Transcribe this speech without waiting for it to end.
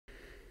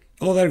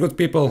Hello there, good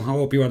people. I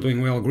hope you are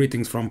doing well.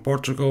 Greetings from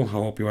Portugal. I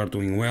hope you are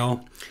doing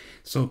well.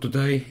 So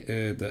today,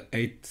 the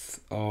 8th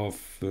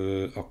of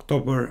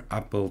October,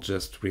 Apple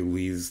just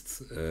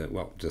released, a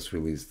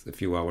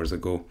few hours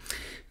ago,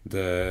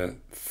 the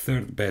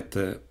third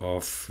beta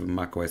of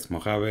macOS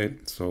Mojave,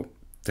 so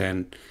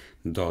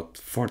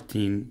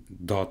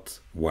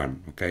 10.14.1,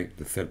 okay,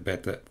 the third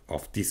beta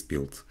of this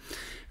build.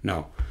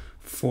 Now,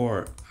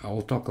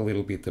 I'll talk a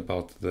little bit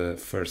about the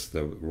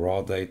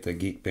raw data,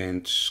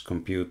 Geekbench,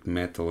 compute,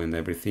 metal and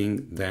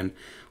everything. Then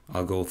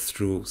I'll go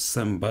through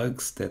some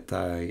bugs that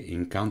I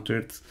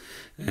encountered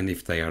and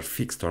if they are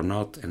fixed or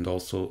not, and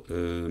also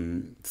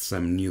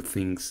some new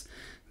things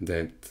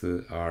that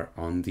are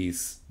on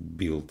this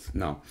build.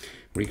 Now,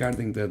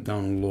 regarding the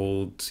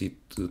download, it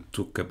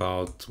took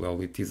about,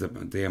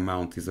 the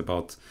amount is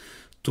about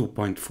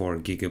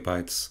 2.4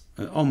 gigabytes,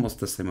 almost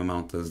the same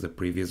amount as the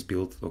previous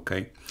build,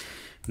 okay?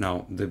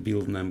 Now, the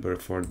build number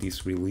for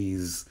this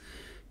release,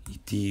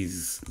 it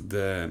is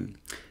the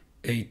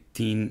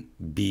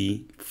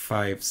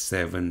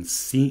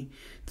 18B57C.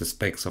 The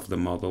specs of the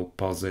model,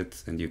 pause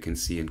it, and you can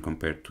see and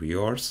compare to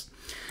yours.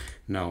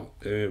 Now,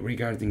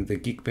 regarding the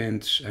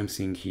Geekbench, I'm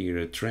seeing here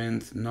a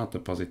trend, not a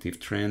positive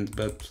trend,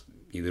 but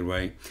either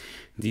way,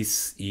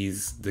 this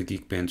is the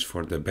Geekbench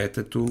for the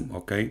beta 2,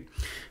 okay?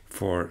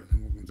 For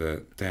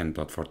the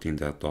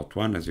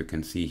 10.14.1, as you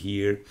can see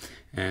here,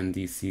 and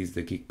this is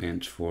the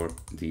Geekbench for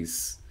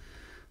this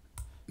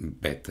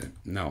beta.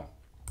 Now,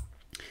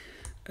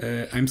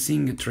 I'm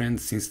seeing a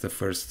trend since the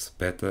first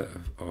beta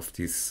of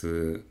this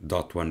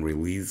 .1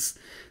 release.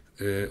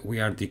 We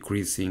are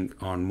decreasing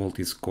on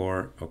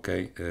multi-core,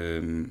 okay,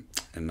 and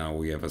now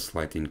we have a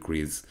slight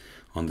increase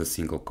on the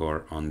single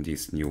core on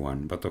this new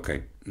one, but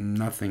okay,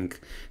 nothing.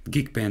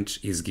 Geekbench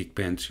is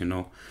Geekbench, you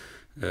know.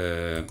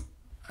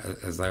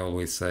 As I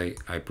always say,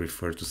 I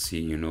prefer to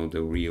see, you know,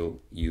 the real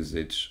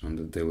usage on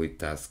the daily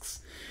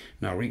tasks.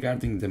 Now,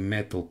 regarding the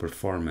metal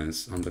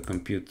performance on the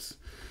compute,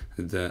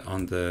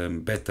 on the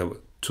beta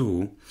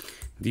 2,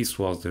 this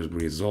was the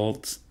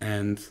result,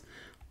 and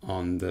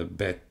on the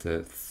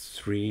beta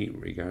 3,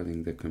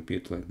 regarding the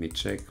compute, let me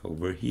check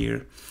over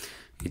here.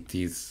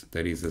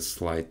 There is a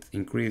slight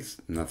increase,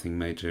 nothing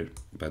major,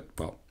 but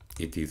well,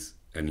 it is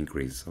an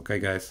increase. Okay,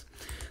 guys.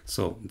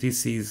 So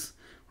this is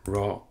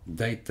raw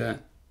data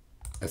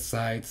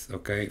aside,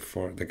 okay,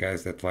 for the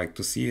guys that like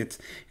to see it.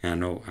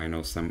 And I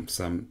know some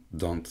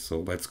don't, so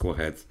let's go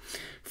ahead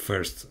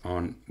first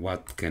on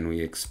what can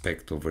we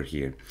expect over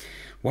here.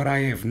 What I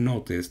have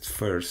noticed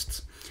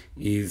first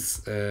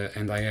is,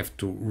 and I have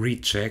to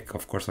recheck,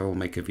 of course I will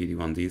make a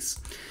video on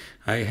this.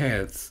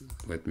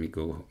 Let me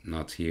go,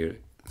 not here,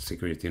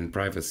 security and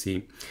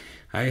privacy.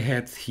 I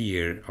had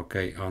here,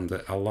 okay, on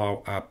the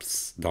allow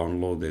apps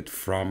downloaded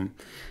from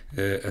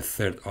a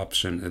third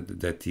option,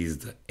 that is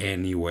the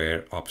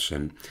anywhere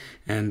option,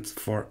 and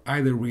for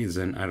either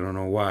reason, I don't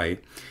know why,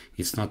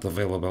 it's not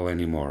available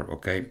anymore.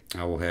 Okay,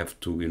 I will have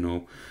to, you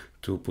know,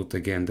 to put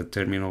again the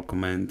terminal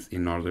command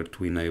in order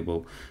to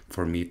enable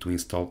for me to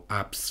install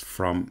apps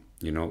from,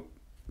 you know,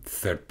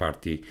 third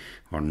party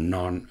or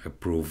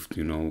non-approved,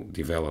 you know,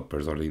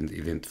 developers or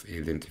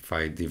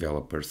identified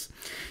developers.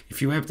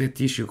 If you have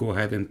that issue, go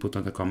ahead and put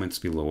on the comments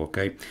below,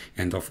 okay?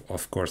 And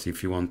of course,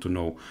 if you want to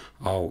know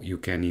how you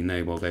can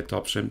enable that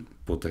option,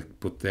 put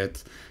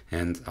that,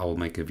 and I'll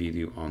make a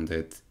video on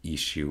that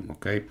issue,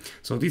 okay?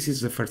 So this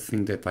is the first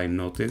thing that I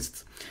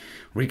noticed.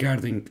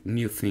 Regarding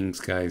new things,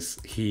 guys,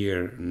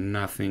 here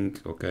nothing,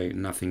 okay,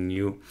 nothing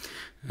new.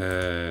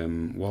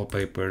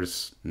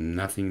 Wallpapers,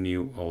 nothing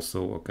new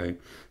also, okay,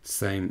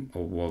 same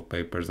old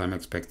wallpapers. I'm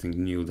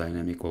expecting new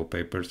dynamic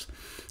wallpapers,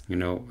 you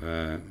know.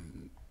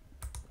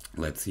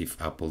 Let's see if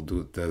Apple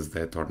does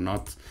that or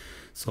not.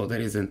 So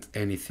there isn't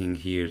anything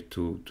here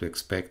to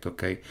expect,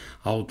 okay.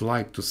 I would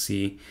like to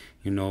see,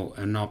 you know,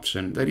 an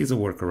option. There is a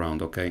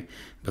workaround, okay,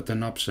 but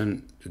an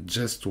option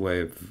just to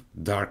have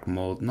dark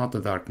mode, not the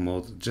dark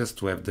mode, just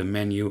to have the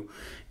menu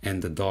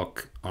and the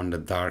dock on the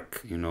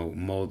dark, you know,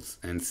 modes,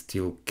 and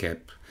still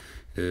keep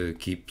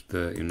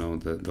the, you know,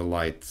 the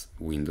light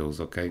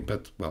windows, okay.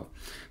 But well,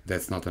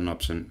 that's not an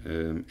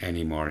option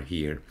anymore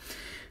here.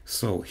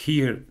 So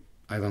here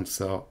I don't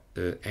saw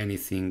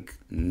anything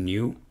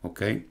new,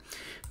 okay.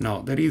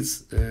 Now there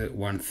is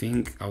one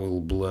thing. I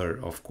will blur,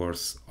 of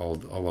course,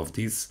 all of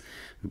this,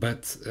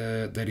 but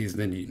there is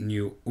the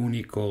new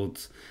Unicode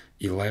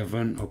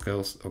 11,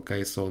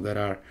 okay. So there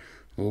are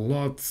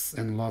lots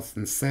and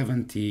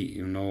 70,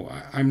 you know.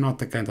 I'm not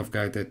the kind of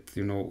guy that,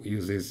 you know,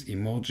 uses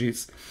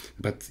emojis,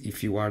 but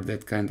if you are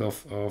that kind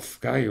of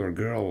guy or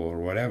girl or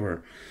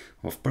whatever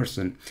of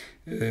person,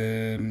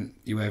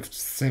 you have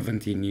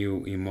 70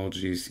 new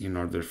emojis in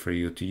order for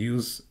you to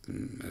use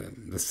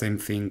the same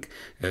thing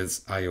as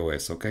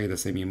iOS, okay, the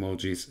same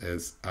emojis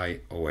as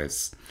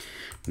iOS.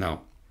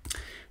 Now,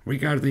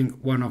 regarding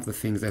one of the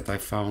things that I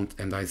found,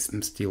 and I'm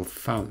still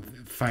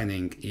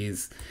finding,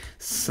 is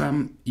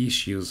some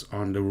issues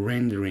on the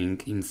rendering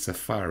in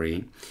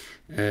Safari.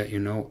 You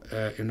know,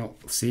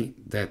 see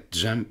that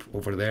jump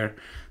over there,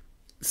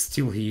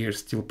 still here,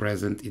 still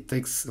present. It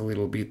takes a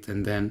little bit,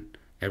 and then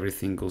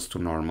everything goes to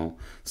normal.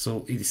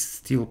 So it is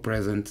still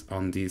present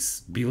on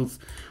this build.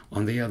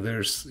 On the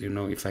others, you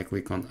know, if I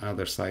click on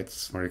other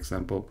sites, for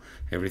example,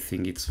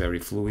 everything it's very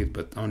fluid,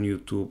 but on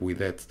YouTube with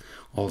that,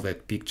 all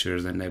that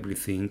pictures and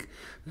everything,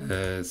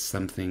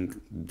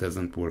 something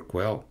doesn't work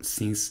well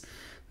since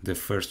the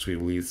first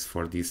release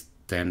for this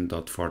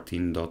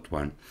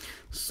 10.14.1.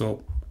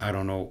 So I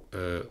don't know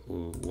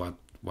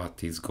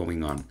what is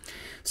going on.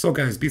 So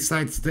guys,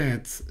 besides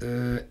that,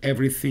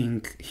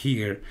 everything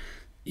here,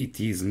 it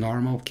is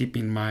normal. Keep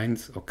in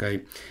mind,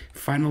 okay,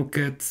 Final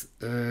Cut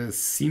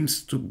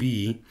seems to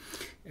be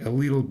a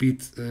little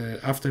bit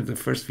after the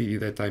first video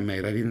that I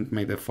made. I didn't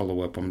make a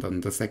follow-up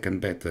on the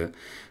second beta,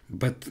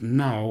 but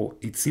now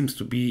it seems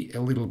to be a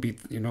little bit,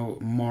 you know,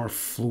 more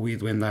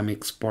fluid when I'm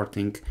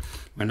exporting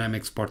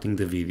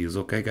the videos.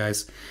 Okay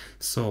guys,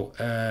 so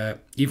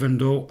even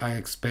though I'm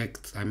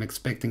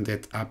expecting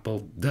that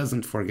Apple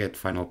doesn't forget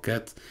Final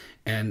Cut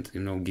and,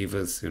 you know, give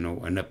us, you know,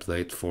 an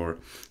update for,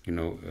 you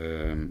know,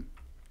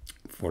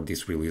 for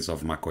this release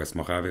of macOS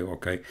Mojave,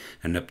 okay,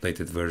 an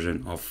updated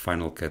version of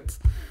Final Cut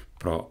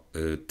Pro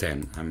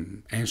 10.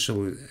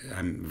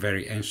 I'm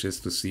very anxious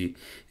to see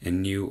a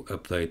new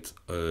update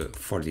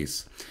for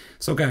this.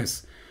 So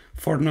guys,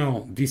 for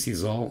now this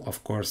is all.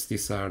 Of course,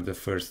 these are the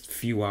first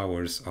few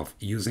hours of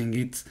using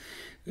it.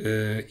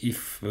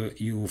 If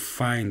you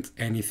find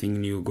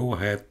anything new, go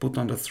ahead, put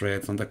on the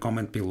threads, on the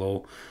comment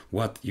below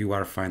what you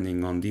are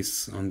finding on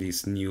these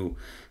new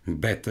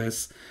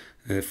betas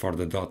for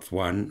the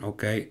 .1,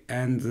 okay,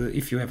 and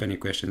if you have any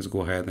questions,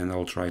 go ahead and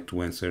I'll try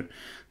to answer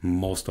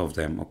most of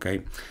them,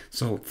 okay.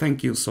 So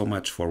thank you so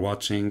much for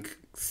watching,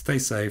 stay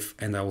safe,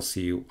 and I will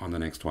see you on the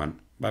next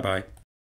one. Bye bye.